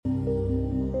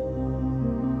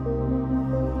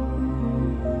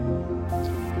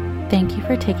Thank you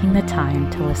for taking the time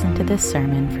to listen to this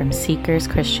sermon from Seekers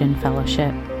Christian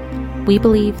Fellowship. We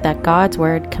believe that God's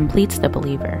Word completes the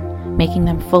believer, making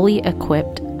them fully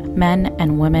equipped men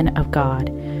and women of God,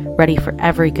 ready for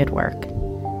every good work.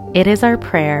 It is our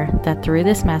prayer that through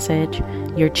this message,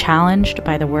 you're challenged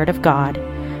by the Word of God,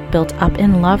 built up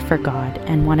in love for God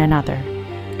and one another,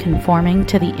 conforming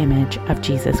to the image of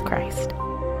Jesus Christ.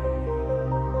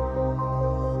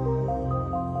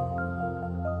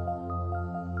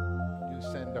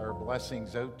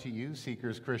 Blessings out to you,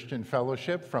 Seekers Christian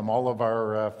Fellowship, from all of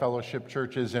our fellowship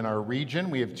churches in our region.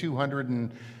 We have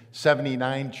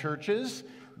 279 churches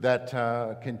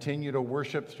that continue to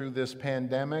worship through this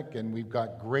pandemic, and we've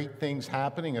got great things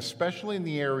happening, especially in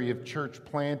the area of church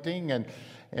planting.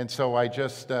 And so I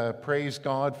just praise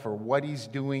God for what He's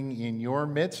doing in your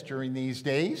midst during these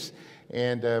days.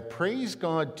 And praise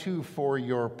God, too, for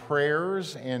your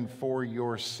prayers and for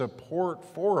your support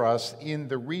for us in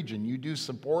the region. You do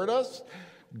support us.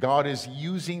 God is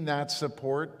using that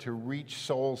support to reach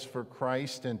souls for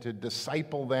Christ and to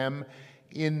disciple them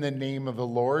in the name of the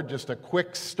Lord. Just a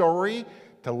quick story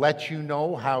to let you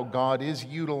know how God is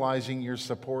utilizing your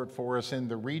support for us in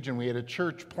the region. We had a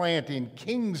church plant in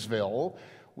Kingsville,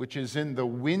 which is in the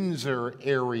Windsor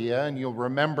area, and you'll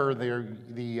remember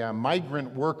the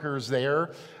migrant workers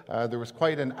there. There was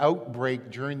quite an outbreak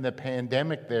during the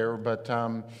pandemic there, but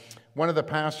one of the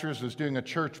pastors was doing a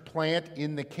church plant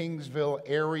in the Kingsville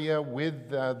area with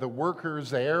the workers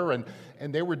there, and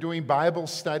they were doing Bible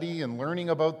study and learning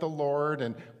about the Lord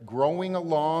and growing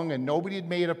along, and nobody had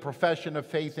made a profession of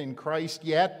faith in Christ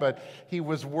yet, but He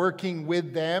was working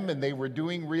with them, and they were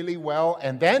doing really well.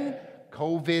 And then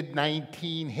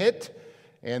COVID-19 hit,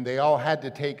 and they all had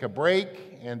to take a break,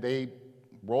 and they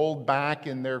rolled back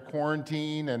in their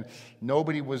quarantine, and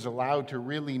nobody was allowed to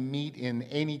really meet in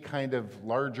any kind of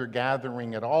larger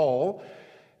gathering at all.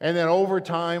 And then over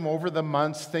time, over the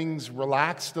months, things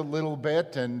relaxed a little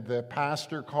bit, and the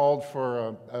pastor called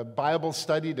for a Bible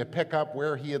study to pick up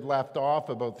where he had left off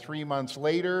about 3 months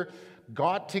later,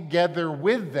 got together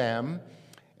with them.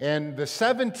 And the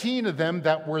 17 of them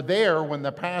that were there when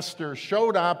the pastor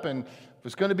showed up and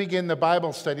was going to begin the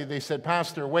Bible study, they said,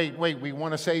 "Pastor, wait, we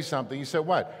want to say something." He said,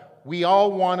 "What?" "We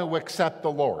all want to accept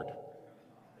the Lord."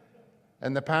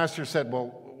 And the pastor said,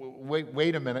 "Well,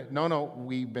 wait a minute. No,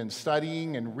 we've been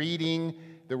studying and reading."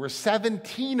 There were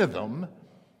 17 of them,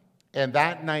 and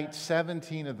that night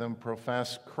 17 of them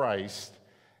professed Christ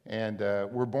and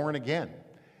were born again.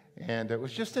 And it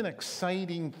was just an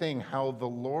exciting thing how the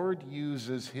Lord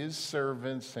uses His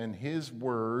servants and His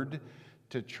Word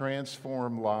to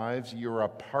transform lives. You're a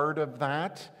part of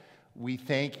that. We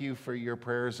thank you for your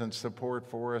prayers and support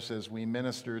for us as we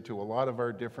minister to a lot of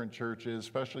our different churches,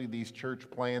 especially these church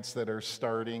plants that are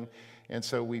starting. And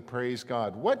so we praise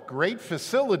God. What great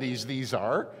facilities these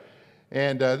are.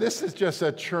 And this is just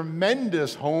a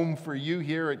tremendous home for you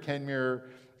here at Kenmure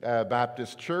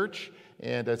Baptist Church.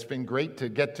 And it's been great to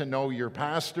get to know your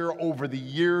pastor over the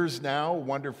years now.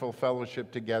 Wonderful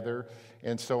fellowship together.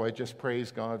 And so I just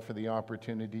praise God for the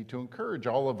opportunity to encourage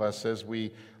all of us as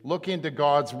we look into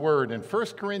God's Word. In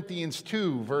 1 Corinthians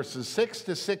 2, verses 6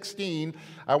 to 16,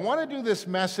 I want to do this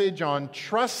message on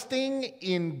trusting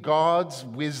in God's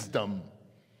wisdom.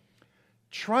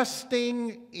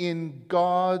 Trusting in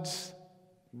God's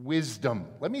wisdom.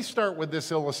 Let me start with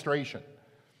this illustration.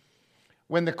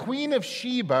 When the Queen of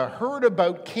Sheba heard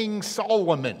about King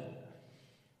Solomon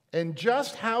and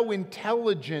just how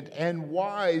intelligent and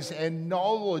wise and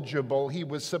knowledgeable he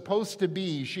was supposed to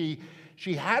be, she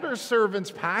had her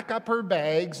servants pack up her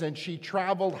bags, and she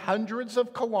traveled hundreds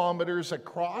of kilometers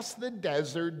across the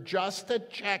desert just to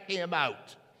check him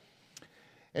out.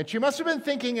 And she must have been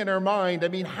thinking in her mind,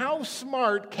 how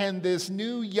smart can this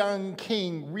new young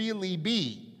king really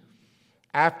be?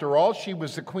 After all, she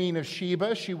was the Queen of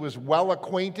Sheba. She was well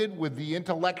acquainted with the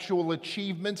intellectual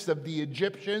achievements of the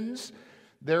Egyptians,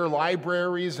 their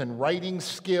libraries and writing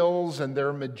skills, and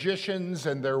their magicians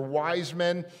and their wise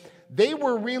men. They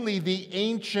were really the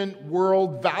ancient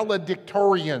world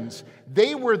valedictorians.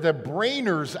 They were the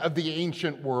brainers of the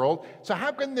ancient world. So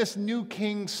how can this new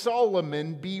King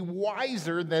Solomon be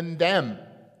wiser than them?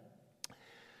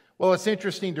 Well, it's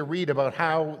interesting to read about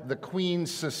how the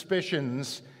queen's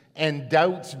suspicions and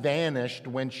doubts vanished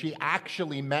when she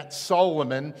actually met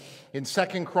Solomon. In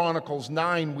 2 Chronicles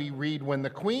 9, we read, when the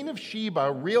Queen of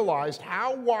Sheba realized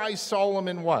how wise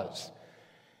Solomon was,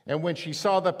 and when she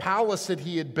saw the palace that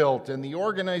he had built and the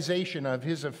organization of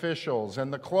his officials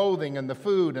and the clothing and the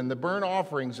food and the burnt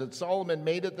offerings that Solomon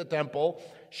made at the temple,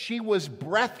 she was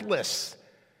breathless.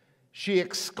 She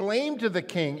exclaimed to the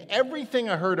king, "Everything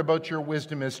I heard about your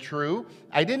wisdom is true.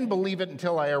 I didn't believe it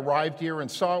until I arrived here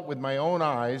and saw it with my own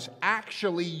eyes.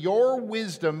 Actually, your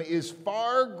wisdom is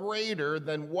far greater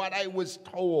than what I was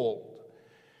told."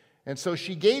 And so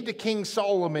she gave to King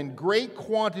Solomon great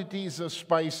quantities of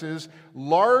spices,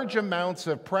 large amounts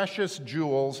of precious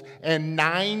jewels, and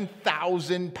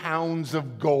 9,000 pounds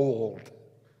of gold.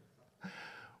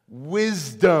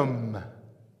 Wisdom.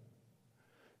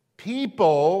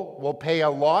 People will pay a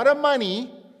lot of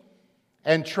money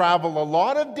and travel a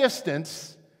lot of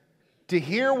distance to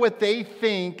hear what they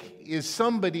think is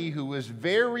somebody who is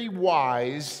very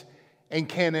wise and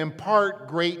can impart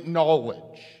great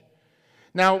knowledge.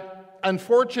 Now,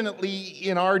 unfortunately,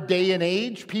 in our day and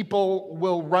age, people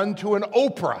will run to an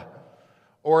Oprah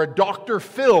or a Dr.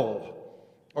 Phil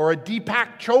or a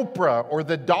Deepak Chopra or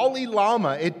the Dalai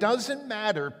Lama. It doesn't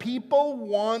matter. People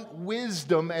want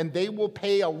wisdom, and they will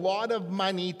pay a lot of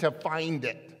money to find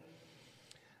it.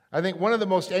 I think one of the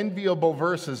most enviable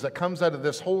verses that comes out of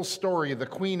this whole story of the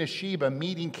Queen of Sheba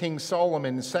meeting King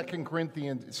Solomon in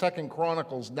 2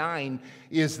 Chronicles 9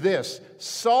 is this: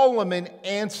 Solomon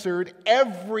answered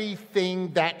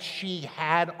everything that she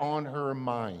had on her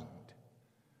mind.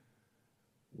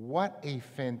 What a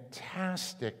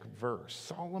fantastic verse.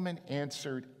 Solomon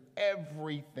answered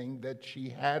everything that she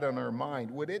had on her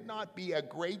mind. Would it not be a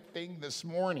great thing this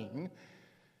morning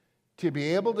to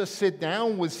be able to sit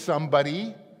down with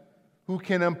somebody who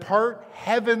can impart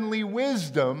heavenly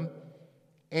wisdom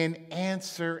and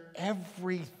answer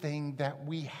everything that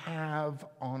we have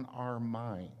on our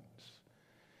minds?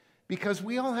 Because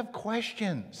we all have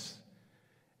questions,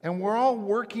 and we're all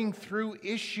working through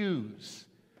issues.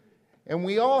 And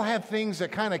we all have things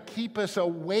that kind of keep us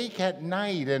awake at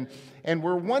night. And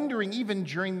we're wondering, even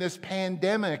during this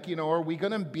pandemic, are we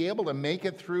going to be able to make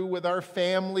it through with our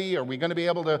family? Are we going to be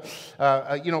able to,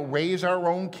 raise our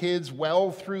own kids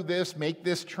well through this, make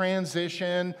this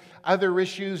transition? Other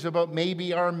issues about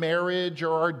maybe our marriage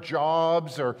or our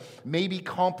jobs, or maybe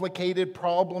complicated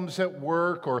problems at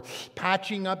work, or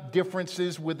patching up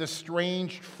differences with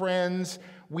estranged friends.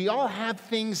 We all have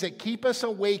things that keep us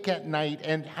awake at night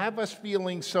and have us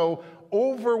feeling so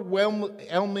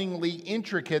overwhelmingly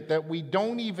intricate that we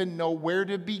don't even know where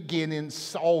to begin in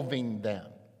solving them.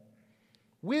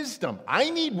 Wisdom. I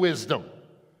need wisdom.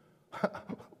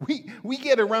 We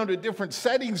get around to different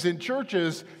settings in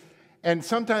churches, and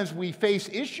sometimes we face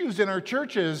issues in our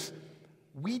churches.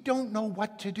 We don't know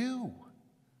what to do.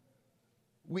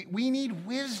 We need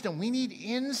wisdom. We need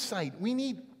insight. We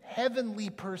need heavenly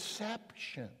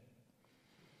perception.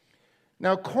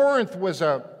 Now, Corinth was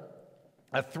a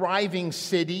thriving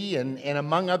city, and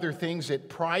among other things, it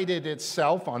prided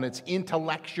itself on its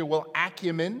intellectual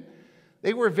acumen.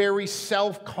 They were very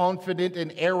self-confident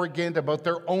and arrogant about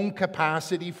their own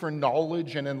capacity for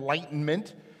knowledge and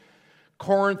enlightenment.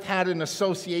 Corinth had an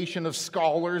association of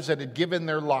scholars that had given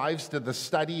their lives to the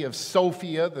study of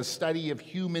Sophia, the study of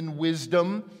human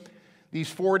wisdom. These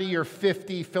 40 or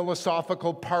 50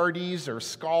 philosophical parties or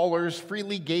scholars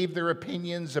freely gave their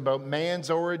opinions about man's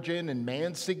origin and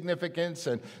man's significance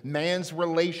and man's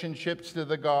relationships to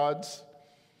the gods.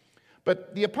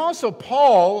 But the Apostle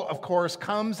Paul, of course,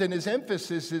 comes, and his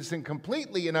emphasis is in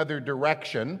completely another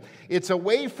direction. It's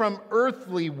away from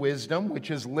earthly wisdom, which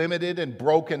is limited and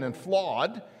broken and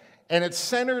flawed, and it's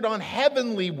centered on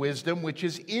heavenly wisdom, which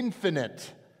is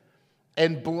infinite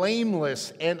and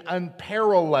blameless and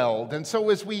unparalleled. And so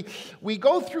as we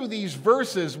go through these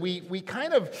verses, we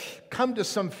kind of come to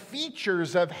some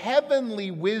features of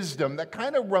heavenly wisdom that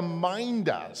kind of remind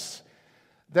us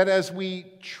that as we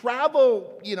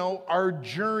travel, our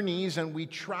journeys, and we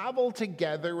travel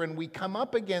together, and we come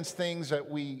up against things that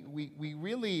we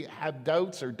really have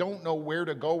doubts or don't know where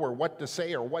to go or what to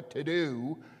say or what to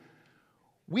do,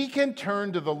 we can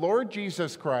turn to the Lord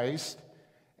Jesus Christ,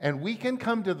 and we can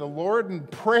come to the Lord in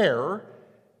prayer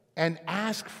and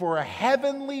ask for a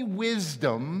heavenly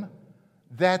wisdom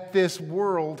that this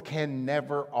world can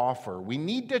never offer. We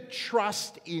need to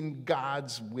trust in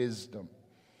God's wisdom.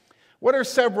 What are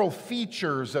several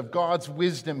features of God's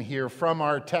wisdom here from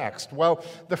our text? Well,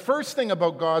 the first thing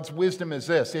about God's wisdom is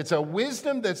this: it's a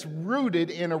wisdom that's rooted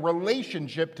in a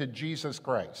relationship to Jesus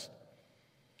Christ.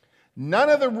 None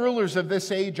of the rulers of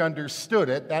this age understood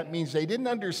it. That means they didn't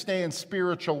understand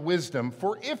spiritual wisdom,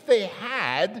 for if they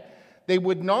had, they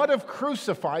would not have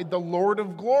crucified the Lord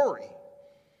of glory.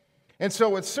 And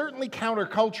so it's certainly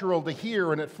countercultural to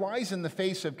hear, and it flies in the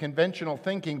face of conventional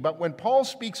thinking. But when Paul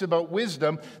speaks about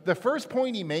wisdom, the first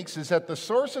point he makes is that the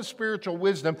source of spiritual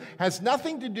wisdom has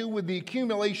nothing to do with the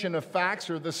accumulation of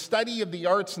facts or the study of the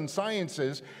arts and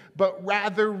sciences, but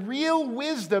rather real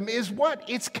wisdom is what?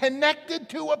 It's connected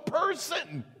to a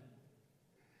person.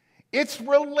 It's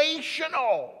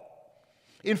relational.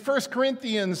 In 1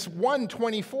 Corinthians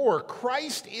 1:24,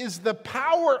 Christ is the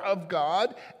power of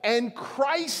God and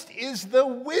Christ is the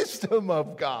wisdom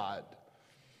of God.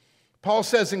 Paul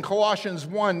says in Colossians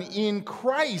 1, in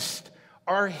Christ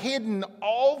are hidden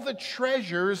all the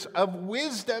treasures of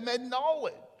wisdom and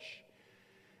knowledge.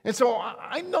 And so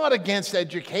I'm not against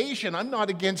education. I'm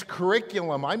not against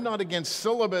curriculum. I'm not against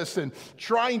syllabus and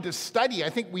trying to study.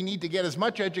 I think we need to get as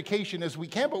much education as we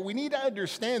can, but we need to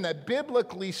understand that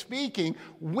biblically speaking,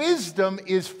 wisdom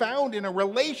is found in a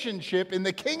relationship in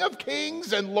the King of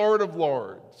Kings and Lord of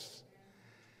Lords.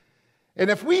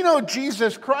 And if we know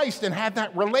Jesus Christ and have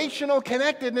that relational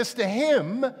connectedness to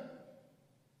Him,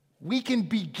 we can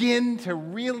begin to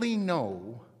really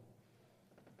know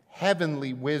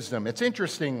heavenly wisdom. It's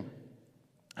interesting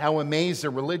how amazed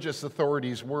the religious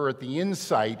authorities were at the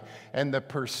insight and the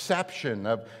perception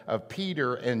of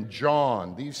Peter and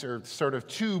John. These are sort of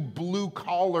two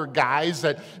blue-collar guys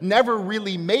that never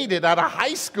really made it out of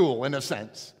high school, in a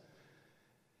sense.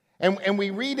 And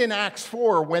we read in Acts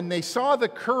 4, when they saw the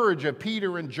courage of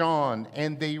Peter and John,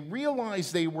 and they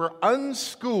realized they were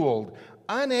unschooled,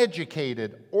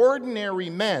 uneducated, ordinary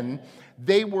men,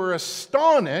 they were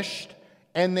astonished.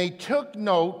 And they took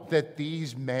note that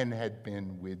these men had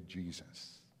been with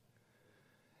Jesus.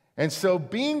 And so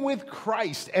being with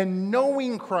Christ and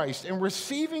knowing Christ and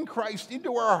receiving Christ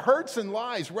into our hearts and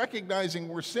lives, recognizing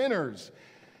we're sinners,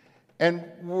 and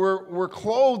we're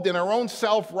clothed in our own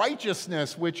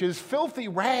self-righteousness, which is filthy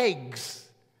rags.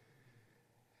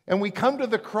 And we come to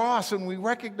the cross and we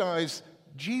recognize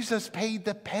Jesus paid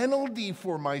the penalty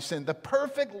for my sin, the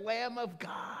perfect Lamb of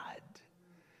God.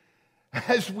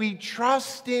 As we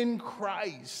trust in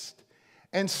Christ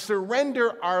and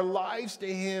surrender our lives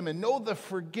to Him and know the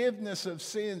forgiveness of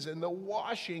sins and the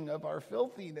washing of our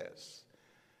filthiness,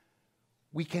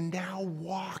 we can now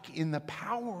walk in the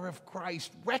power of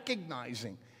Christ,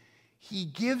 recognizing He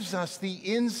gives us the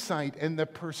insight and the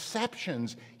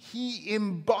perceptions. He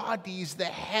embodies the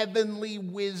heavenly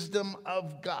wisdom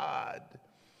of God,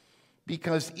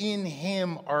 because in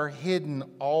Him are hidden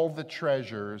all the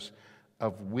treasures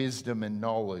of wisdom and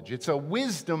knowledge. It's a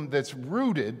wisdom that's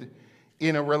rooted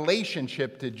in a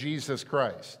relationship to Jesus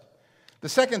Christ. The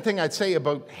second thing I'd say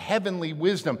about heavenly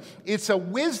wisdom, it's a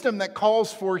wisdom that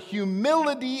calls for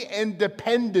humility and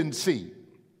dependency.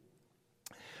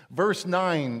 Verse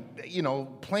 9,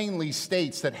 plainly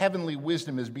states that heavenly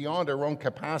wisdom is beyond our own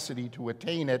capacity to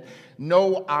attain it.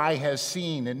 No eye has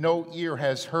seen, and no ear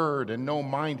has heard, and no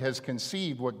mind has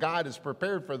conceived what God has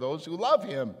prepared for those who love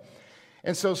Him.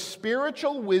 And so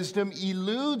spiritual wisdom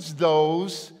eludes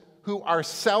those who are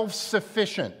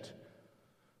self-sufficient,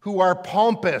 who are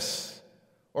pompous,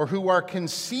 or who are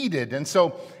conceited. And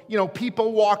so,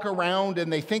 people walk around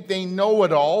and they think they know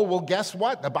it all. Well, guess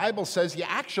what? The Bible says you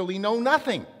actually know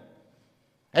nothing.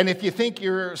 And if you think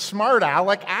you're smart,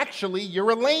 Alec, actually you're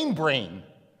a lame brain.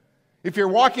 If you're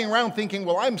walking around thinking,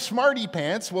 well, I'm smarty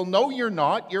pants, well, no, you're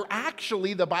not. You're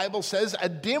actually, the Bible says, a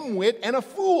dimwit and a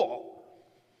fool.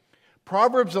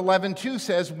 Proverbs 11:2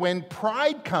 says, when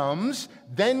pride comes,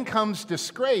 then comes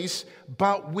disgrace,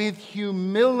 but with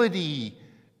humility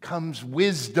comes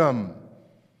wisdom.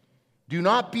 Do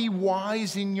not be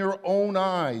wise in your own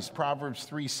eyes, Proverbs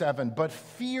 3:7, but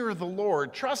fear the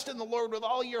Lord. Trust in the Lord with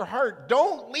all your heart.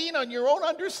 Don't lean on your own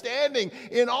understanding.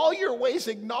 In all your ways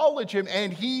acknowledge Him,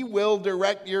 and He will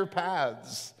direct your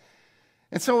paths.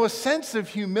 And so a sense of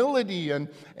humility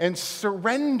and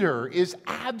surrender is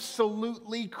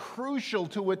absolutely crucial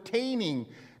to attaining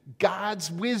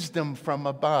God's wisdom from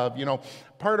above.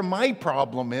 Part of my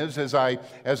problem is as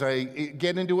I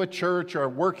get into a church or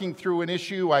working through an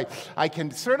issue, I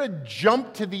can sort of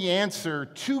jump to the answer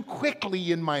too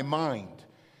quickly in my mind.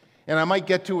 And I might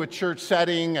get to a church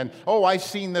setting and, I've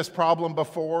seen this problem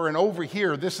before, and over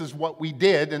here, this is what we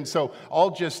did, and so I'll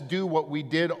just do what we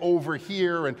did over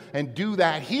here and do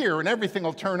that here, and everything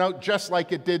will turn out just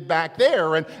like it did back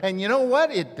there. And you know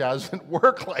what? It doesn't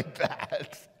work like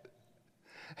that.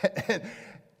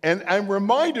 And I'm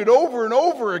reminded over and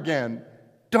over again,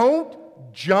 don't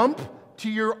jump to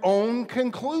your own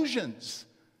conclusions.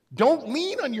 Don't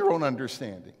lean on your own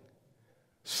understanding.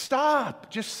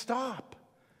 Just stop.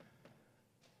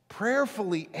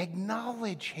 Prayerfully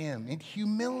acknowledge Him in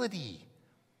humility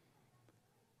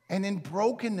and in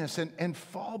brokenness and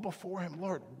fall before him.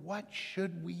 Lord, what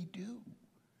should we do?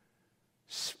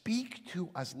 Speak to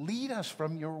us. Lead us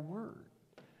from your word.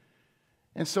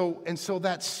 And so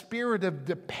that spirit of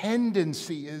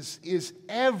dependency is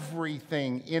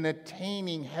everything in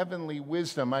attaining heavenly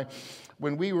wisdom.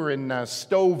 When we were in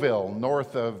Stouffville,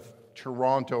 north of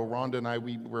Toronto, Rhonda and I,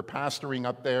 we were pastoring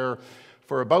up there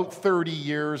for about 30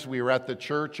 years. We were at the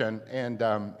church, and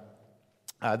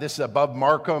this is above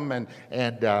Markham,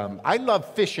 and I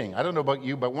love fishing. I don't know about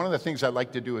you, but one of the things I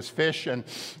like to do is fish. And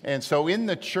so in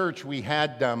the church, we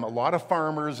had a lot of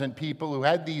farmers and people who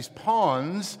had these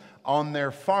ponds on their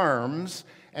farms,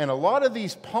 and a lot of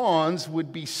these ponds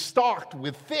would be stocked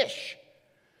with fish.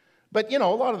 But, a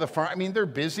lot of the they're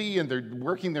busy and they're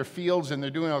working their fields and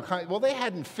they're doing all kinds. Well, they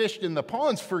hadn't fished in the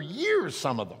ponds for years,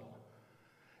 some of them.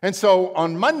 And so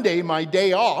on Monday, my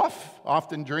day off,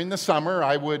 often during the summer,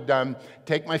 I would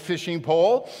take my fishing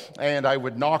pole and I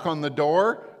would knock on the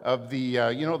door of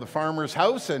the farmer's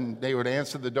house, and they would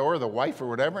answer the door, the wife or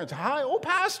whatever, and say, "Hi,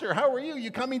 pastor, how are you? You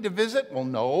coming to visit?" Well,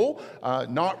 no,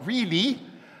 not really.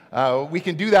 We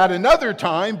can do that another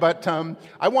time, but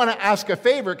I want to ask a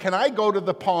favor. Can I go to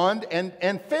the pond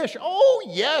and fish? Oh,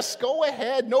 yes, go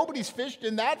ahead. Nobody's fished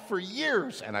in that for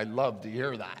years. And I love to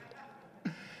hear that.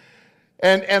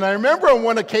 And I remember on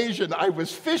one occasion I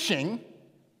was fishing,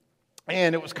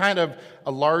 and it was kind of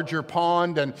a larger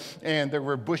pond, and there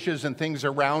were bushes and things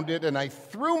around it, and I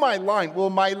threw my line. Well,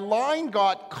 my line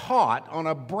got caught on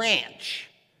a branch.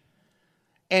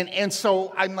 And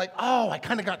so I'm like, I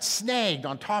kind of got snagged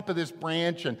on top of this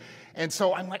branch. And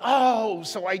so I'm like,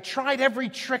 so I tried every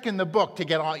trick in the book to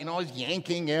get all, I was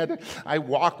yanking it. I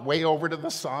walked way over to the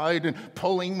side and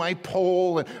pulling my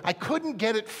pole. And I couldn't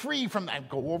get it free from that. I'd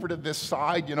go over to this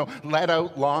side, let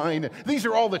out line. These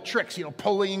are all the tricks,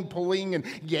 pulling and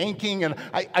yanking. And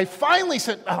I finally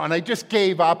said, and I just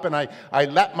gave up. And I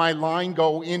let my line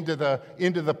go into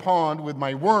the pond with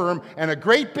my worm. And a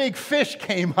great big fish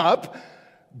came up,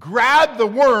 grabbed the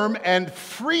worm and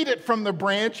freed it from the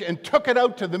branch and took it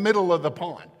out to the middle of the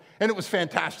pond. And it was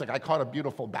fantastic. I caught a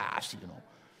beautiful bass,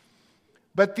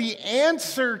 But the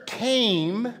answer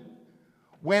came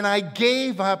when I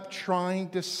gave up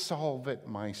trying to solve it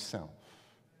myself.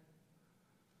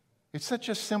 It's such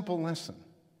a simple lesson.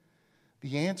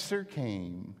 The answer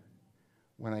came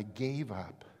when I gave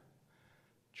up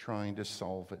trying to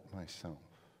solve it myself.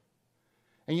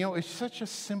 And it's such a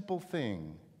simple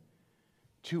thing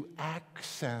to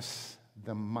access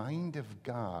the mind of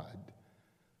God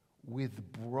with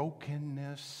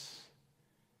brokenness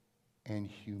and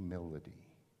humility.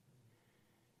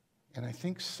 And I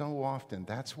think so often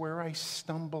that's where I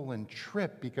stumble and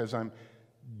trip, because I'm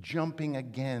jumping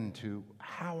again to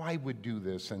how I would do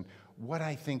this and what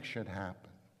I think should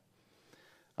happen.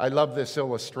 I love this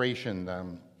illustration.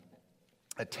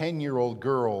 A 10-year-old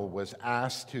girl was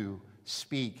asked to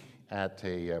speak at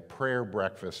a prayer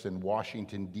breakfast in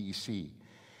Washington, D.C.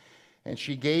 And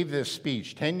she gave this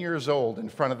speech, 10 years old, in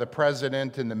front of the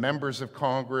president and the members of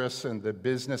Congress and the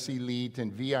business elite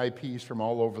and VIPs from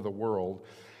all over the world.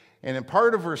 And in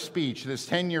part of her speech, this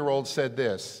 10-year-old said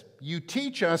this: "You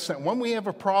teach us that when we have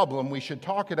a problem, we should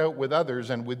talk it out with others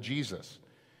and with Jesus.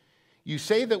 You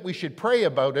say that we should pray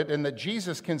about it and that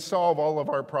Jesus can solve all of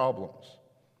our problems.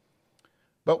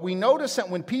 But we notice that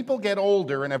when people get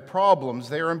older and have problems,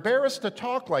 they are embarrassed to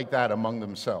talk like that among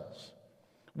themselves.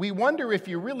 We wonder if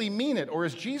you really mean it, or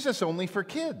is Jesus only for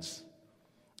kids?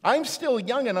 I'm still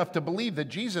young enough to believe that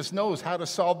Jesus knows how to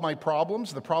solve my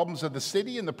problems, the problems of the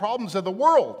city, and the problems of the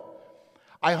world.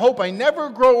 I hope I never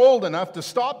grow old enough to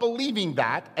stop believing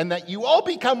that, and that you all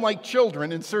become like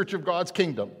children in search of God's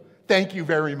kingdom. Thank you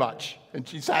very much." And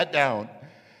she sat down,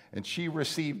 and she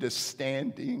received a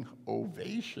standing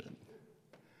ovation.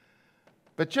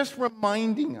 But just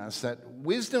reminding us that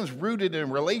wisdom's rooted in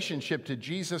relationship to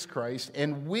Jesus Christ,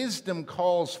 and wisdom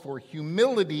calls for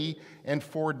humility and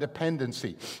for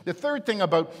dependency. The third thing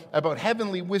about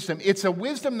heavenly wisdom, it's a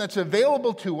wisdom that's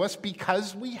available to us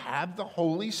because we have the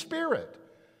Holy Spirit.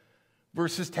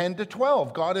 Verses 10 to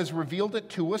 12, God has revealed it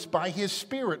to us by His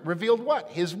Spirit. Revealed what?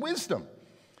 His wisdom.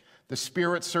 The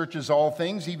Spirit searches all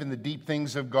things, even the deep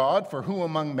things of God. For who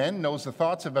among men knows the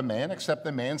thoughts of a man except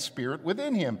the man's spirit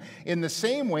within him? In the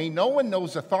same way, no one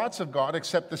knows the thoughts of God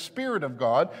except the Spirit of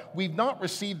God. We've not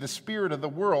received the spirit of the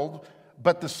world,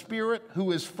 but the Spirit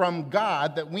who is from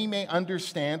God, that we may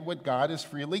understand what God has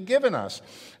freely given us.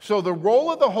 So the role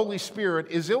of the Holy Spirit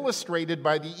is illustrated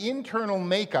by the internal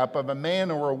makeup of a man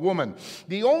or a woman.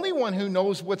 The only one who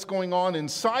knows what's going on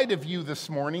inside of you this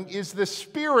morning is the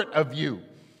Spirit of you.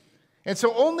 And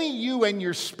so only you and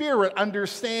your spirit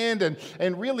understand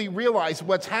and really realize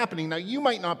what's happening. Now, you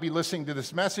might not be listening to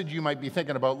this message. You might be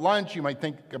thinking about lunch. You might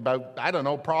think about,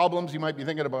 problems. You might be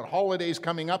thinking about holidays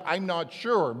coming up. I'm not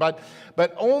sure. But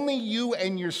only you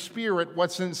and your spirit,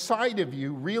 what's inside of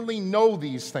you, really know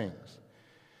these things.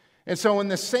 And so in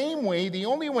the same way, the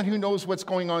only one who knows what's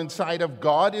going on inside of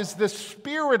God is the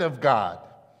Spirit of God.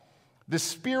 The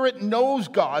Spirit knows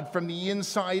God from the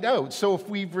inside out. So if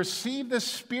we've received the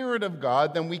Spirit of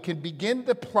God, then we can begin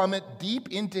to plummet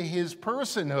deep into His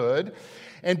personhood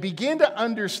and begin to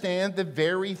understand the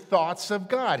very thoughts of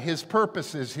God, His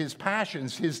purposes, His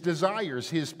passions, His desires,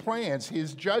 His plans,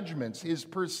 His judgments, His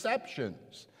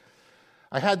perceptions.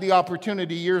 I had the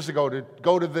opportunity years ago to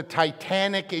go to the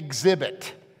Titanic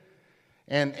exhibit.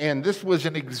 And this was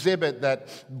an exhibit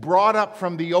that brought up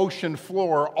from the ocean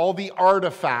floor all the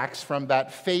artifacts from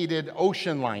that fated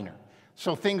ocean liner.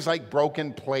 So things like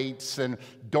broken plates and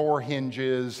door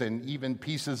hinges and even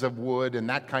pieces of wood and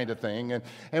that kind of thing.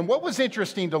 And what was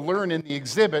interesting to learn in the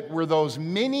exhibit were those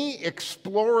mini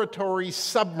exploratory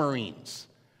submarines.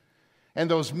 And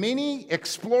those mini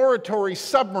exploratory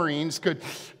submarines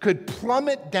could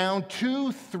plummet down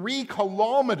 2-3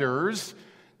 kilometers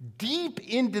deep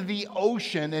into the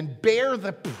ocean and bear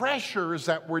the pressures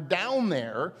that were down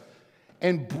there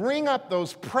and bring up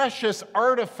those precious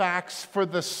artifacts for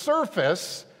the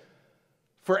surface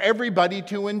for everybody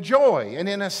to enjoy. And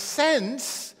in a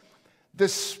sense, the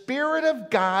Spirit of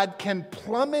God can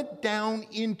plummet down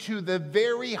into the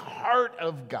very heart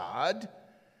of God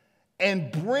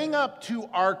and bring up to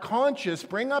our conscious,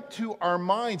 bring up to our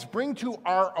minds, bring to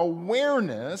our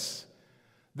awareness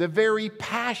the very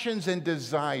passions and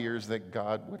desires that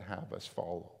God would have us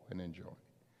follow and enjoy.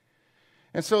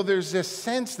 And so there's this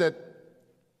sense that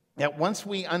once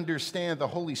we understand the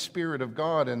Holy Spirit of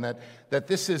God and that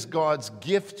this is God's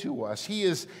gift to us, He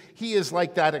is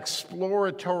like that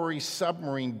exploratory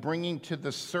submarine bringing to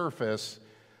the surface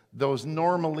those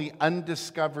normally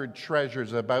undiscovered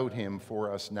treasures about Him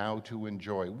for us now to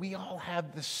enjoy. We all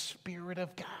have the Spirit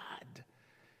of God.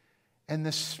 And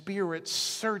the Spirit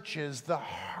searches the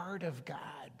heart of God.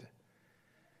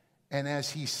 And as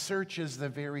He searches the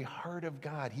very heart of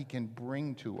God, He can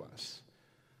bring to us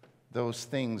those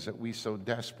things that we so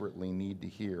desperately need to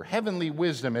hear. Heavenly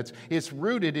wisdom, it's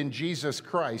rooted in Jesus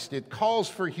Christ. It calls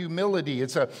for humility.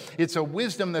 It's a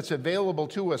wisdom that's available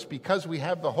to us because we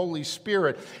have the Holy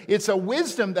Spirit. It's a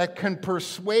wisdom that can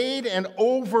persuade and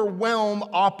overwhelm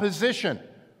opposition.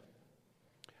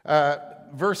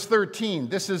 Verse 13,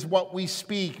 this is what we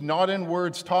speak, not in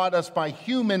words taught us by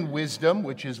human wisdom,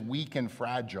 which is weak and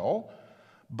fragile,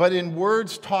 but in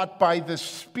words taught by the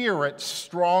Spirit,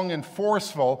 strong and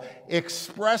forceful,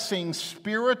 expressing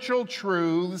spiritual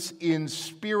truths in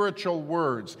spiritual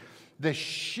words. The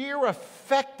sheer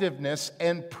effectiveness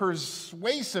and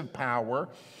persuasive power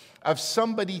of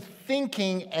somebody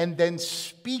thinking and then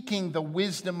speaking the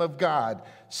wisdom of God.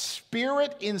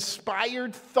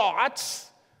 Spirit-inspired thoughts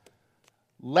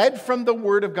led from the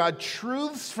Word of God,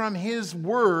 truths from His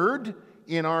Word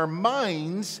in our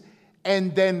minds,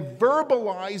 and then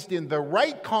verbalized in the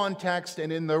right context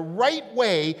and in the right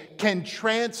way can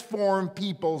transform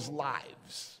people's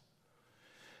lives.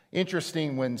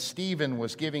 Interesting, when Stephen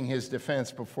was giving his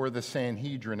defense before the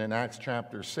Sanhedrin in Acts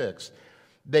chapter 6,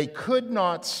 they could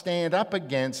not stand up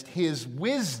against his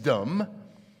wisdom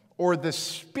or the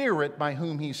Spirit by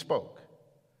whom he spoke.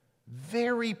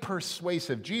 Very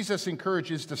persuasive. Jesus encouraged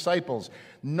His disciples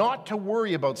not to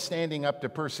worry about standing up to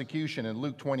persecution in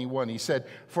Luke 21. He said,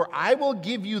 "For I will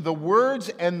give you the words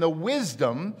and the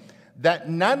wisdom that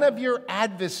none of your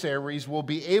adversaries will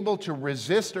be able to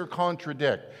resist or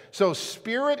contradict." So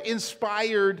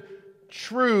Spirit-inspired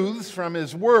truths from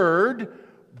His Word,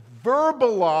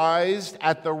 verbalized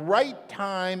at the right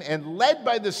time and led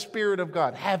by the Spirit of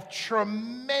God, have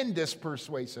tremendous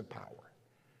persuasive power.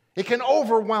 It can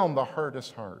overwhelm the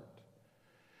hardest heart.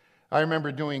 I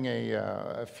remember doing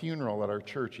a funeral at our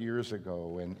church years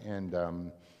ago, and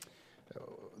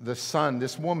the son,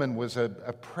 this woman was a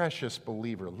precious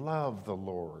believer, loved the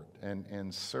Lord,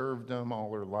 and served Him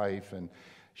all her life. And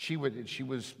she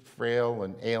was frail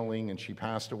and ailing, and she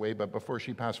passed away. But before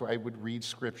she passed away, I would read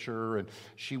Scripture, and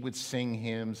she would sing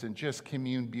hymns and just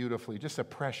commune beautifully, just a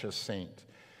precious saint.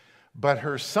 But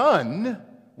her son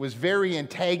was very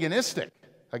antagonistic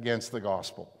against the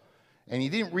gospel. And he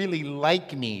didn't really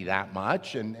like me that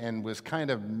much and was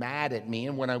kind of mad at me.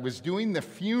 And when I was doing the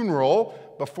funeral,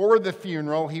 before the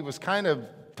funeral, he was kind of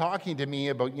talking to me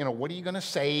about, what are you going to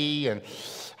say and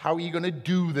how are you going to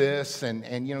do this? And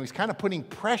he's kind of putting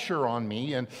pressure on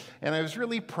me. And I was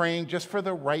really praying just for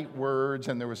the right words.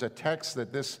 And there was a text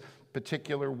that this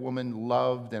particular woman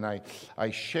loved, and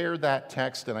I shared that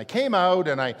text, and I came out,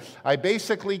 and I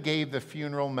basically gave the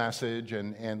funeral message,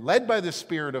 and led by the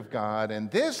Spirit of God,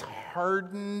 and this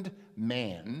hardened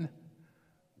man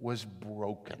was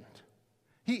broken.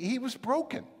 He was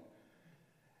broken.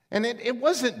 And it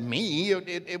wasn't me.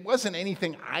 It wasn't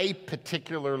anything I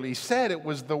particularly said. It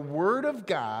was the Word of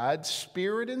God,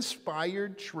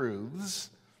 Spirit-inspired truths,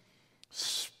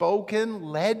 spoken,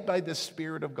 led by the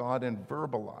Spirit of God, and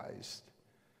verbalized,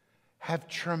 have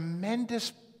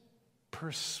tremendous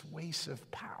persuasive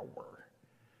power.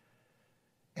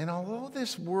 And although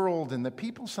this world and the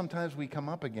people sometimes we come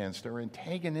up against are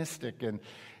antagonistic and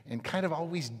kind of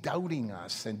always doubting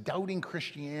us and doubting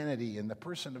Christianity and the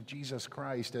person of Jesus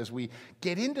Christ, as we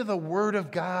get into the Word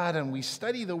of God and we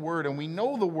study the Word and we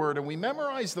know the Word and we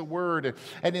memorize the Word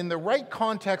and in the right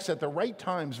context at the right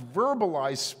times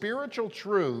verbalize spiritual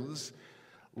truths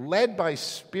led by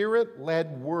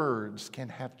Spirit-led words, can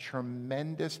have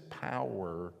tremendous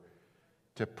power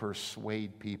to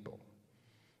persuade people.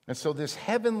 And so this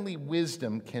heavenly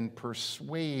wisdom can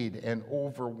persuade and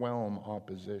overwhelm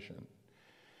opposition.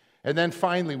 And then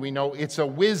finally, we know it's a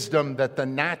wisdom that the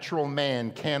natural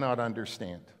man cannot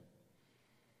understand.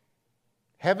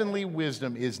 Heavenly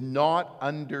wisdom is not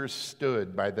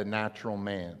understood by the natural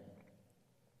man.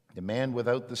 The man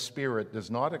without the Spirit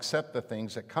does not accept the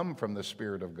things that come from the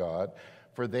Spirit of God,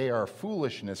 for they are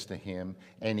foolishness to him,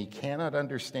 and he cannot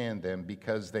understand them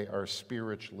because they are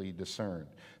spiritually discerned.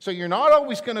 So you're not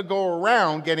always going to go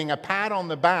around getting a pat on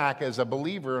the back as a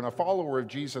believer and a follower of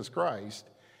Jesus Christ.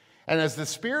 And as the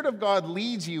Spirit of God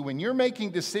leads you and you're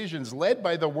making decisions led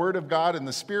by the Word of God and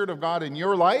the Spirit of God in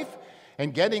your life,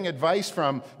 and getting advice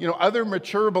from other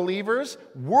mature believers,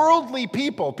 worldly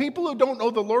people who don't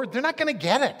know the Lord, they're not going to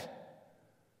get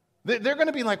it. They're going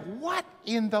to be like, what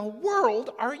in the world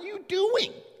are you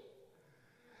doing?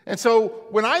 And so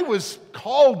when I was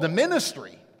called to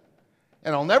ministry,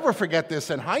 and I'll never forget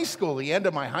this in high school, the end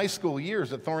of my high school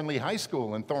years at Thornley High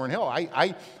School in Thornhill,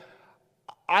 I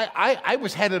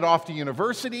was headed off to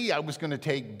university. I was going to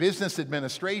take business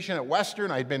administration at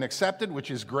Western. I'd been accepted, which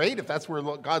is great. If that's where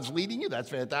God's leading you, that's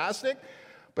fantastic.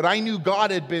 But I knew God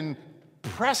had been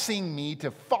pressing me to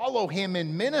follow him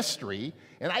in ministry,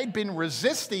 and I'd been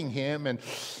resisting him.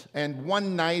 And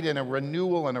one night in a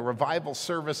renewal and a revival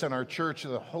service in our church,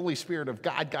 the Holy Spirit of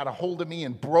God got a hold of me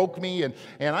and broke me. And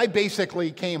I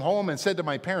basically came home and said to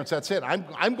my parents, that's it.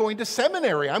 I'm going to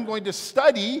seminary. I'm going to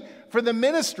study for the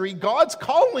ministry. God's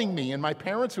calling me. And my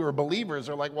parents, who are believers,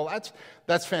 are like, well,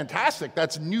 that's fantastic.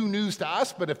 That's new news to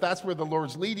us. But if that's where the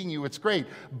Lord's leading you, it's great.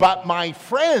 But my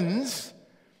friends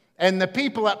and the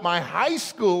people at my high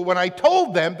school, when I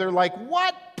told them, they're like,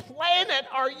 what planet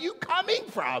are you coming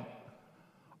from?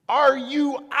 Are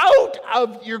you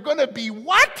you're going to be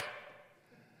what?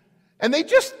 And they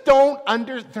just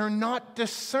they're not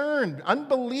discerned.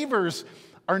 Unbelievers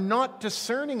are not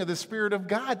discerning of the Spirit of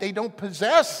God. They don't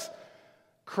possess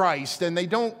Christ, and they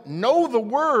don't know the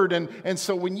Word. And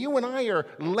so when you and I are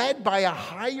led by a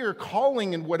higher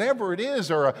calling in whatever it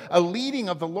is, or a leading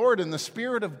of the Lord in the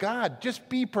Spirit of God, just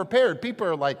be prepared. People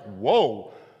are like,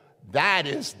 whoa, that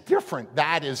is different.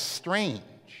 That is strange.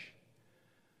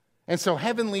 And so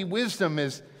heavenly wisdom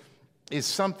is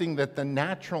something that the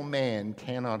natural man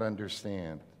cannot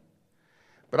understand.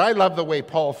 But I love the way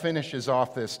Paul finishes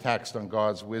off this text on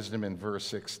God's wisdom in verse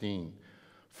 16.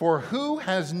 For who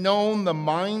has known the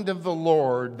mind of the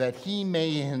Lord that he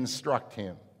may instruct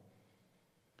him?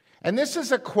 And this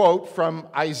is a quote from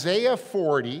Isaiah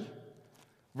 40,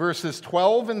 verses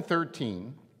 12 and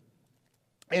 13.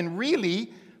 And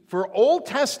really, for Old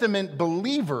Testament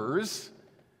believers,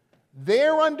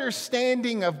 their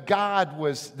understanding of God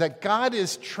was that God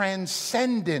is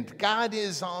transcendent, God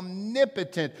is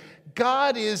omnipotent,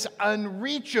 God is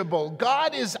unreachable,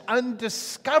 God is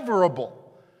undiscoverable.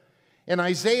 In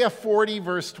Isaiah 40,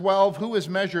 verse 12, who has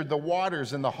measured the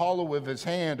waters in the hollow of his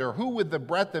hand, or who with the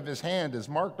breadth of his hand has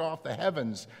marked off the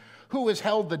heavens? Who has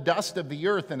held the dust of the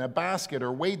earth in a basket,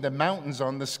 or weighed the mountains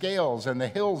on the scales and the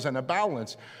hills in a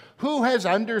balance? Who has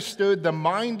understood the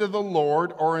mind of the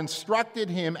Lord, or instructed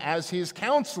him as his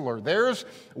counselor? There's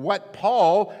what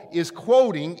Paul is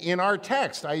quoting in our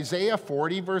text, Isaiah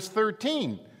 40, verse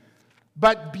 13.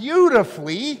 But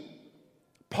beautifully,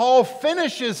 Paul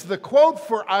finishes the quote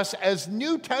for us as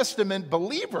New Testament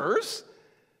believers,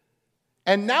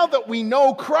 and now that we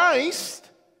know Christ,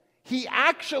 he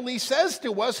actually says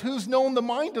to us, who's known the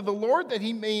mind of the Lord that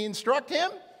he may instruct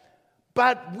him?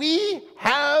 But we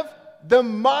have the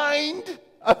mind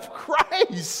of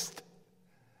Christ.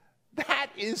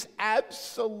 That is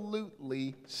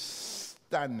absolutely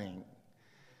stunning.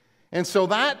 And so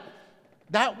that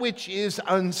that which is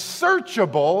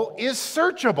unsearchable is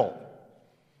searchable.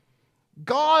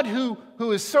 God,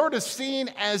 who is sort of seen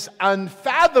as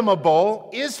unfathomable,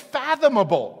 is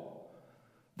fathomable.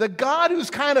 The God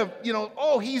who's kind of,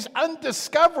 he's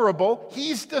undiscoverable,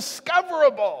 he's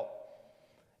discoverable.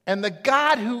 And the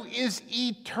God who is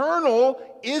eternal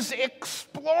is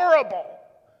explorable.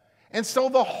 And so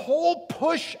the whole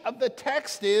push of the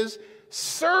text is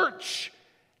search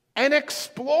and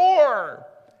explore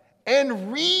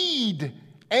and read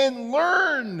and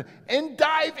learn and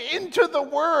dive into the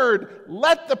Word.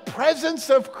 Let the presence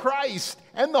of Christ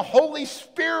and the Holy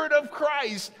Spirit of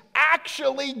Christ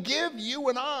actually give you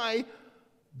and I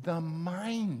the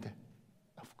mind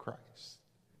of Christ.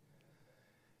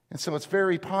 And so it's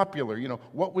very popular.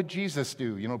 What would Jesus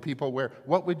do? People wear,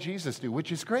 what would Jesus do?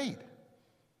 Which is great.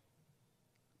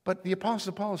 But the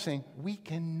Apostle Paul is saying, we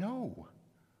can know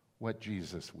what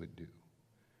Jesus would do.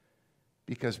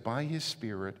 Because by His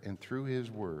Spirit and through His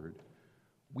Word,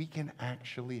 we can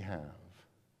actually have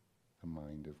the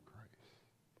mind of Christ.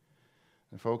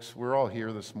 And folks, we're all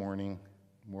here this morning.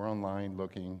 We're online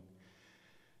looking.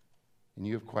 And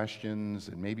you have questions,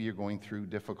 and maybe you're going through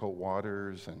difficult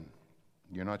waters, and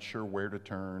you're not sure where to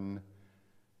turn.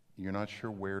 You're not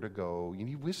sure where to go. You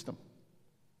need wisdom.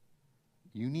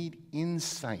 You need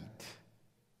insight.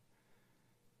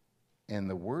 And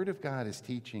the Word of God is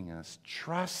teaching us,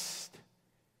 trust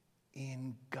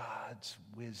in God's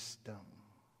wisdom.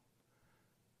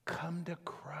 Come to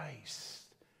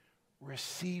Christ.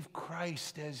 Receive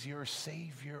Christ as your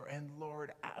Savior and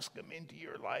Lord. Ask Him into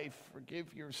your life.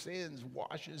 Forgive your sins.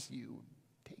 Washes you.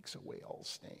 Takes away all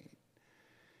stain.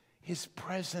 His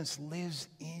presence lives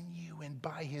in you, and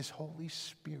by His Holy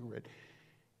Spirit,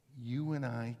 you and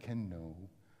I can know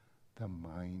the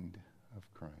mind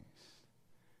of Christ.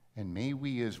 And may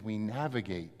we, as we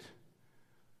navigate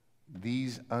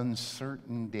these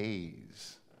uncertain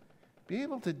days, be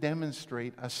able to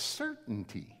demonstrate a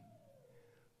certainty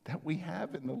that we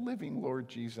have in the living Lord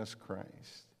Jesus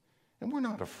Christ. And we're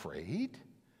not afraid,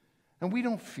 and we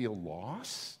don't feel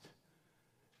lost,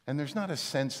 and there's not a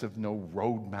sense of no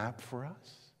roadmap for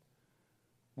us.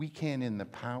 We can, in the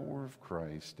power of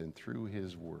Christ and through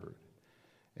His Word,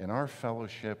 in our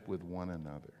fellowship with one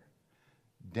another,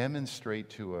 demonstrate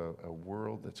to a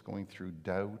world that's going through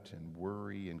doubt and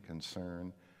worry and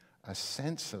concern a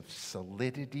sense of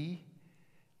solidity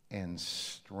and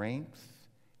strength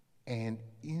and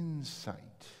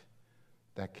insight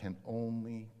that can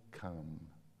only come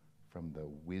from the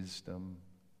wisdom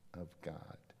of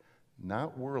God.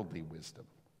 Not worldly wisdom,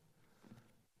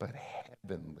 but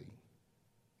heavenly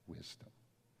wisdom.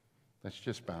 Let's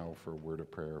just bow for a word of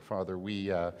prayer. Father,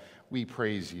 we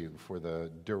praise You for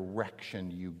the direction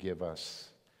You give us.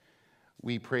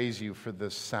 We praise You for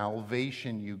the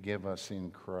salvation You give us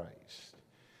in Christ.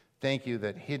 Thank You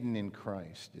that hidden in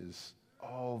Christ is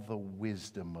all the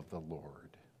wisdom of the Lord.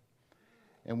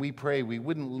 And we pray we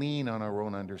wouldn't lean on our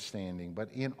own understanding,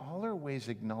 but in all our ways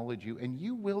acknowledge You, and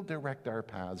You will direct our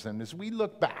paths. And as we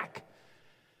look back,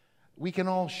 we can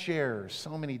all share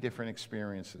so many different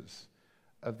experiences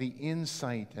of the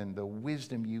insight and the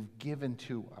wisdom You've given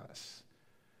to us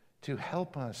to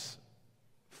help us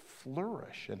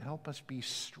flourish and help us be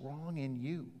strong in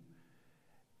You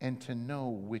and to know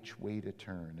which way to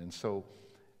turn. And so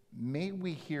may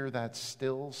we hear that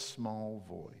still small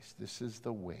voice. This is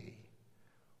the way.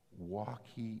 Walk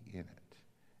ye in it.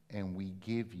 And we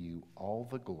give You all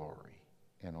the glory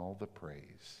and all the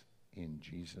praise in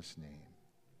Jesus' name.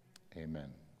 Amen.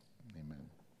 Amen.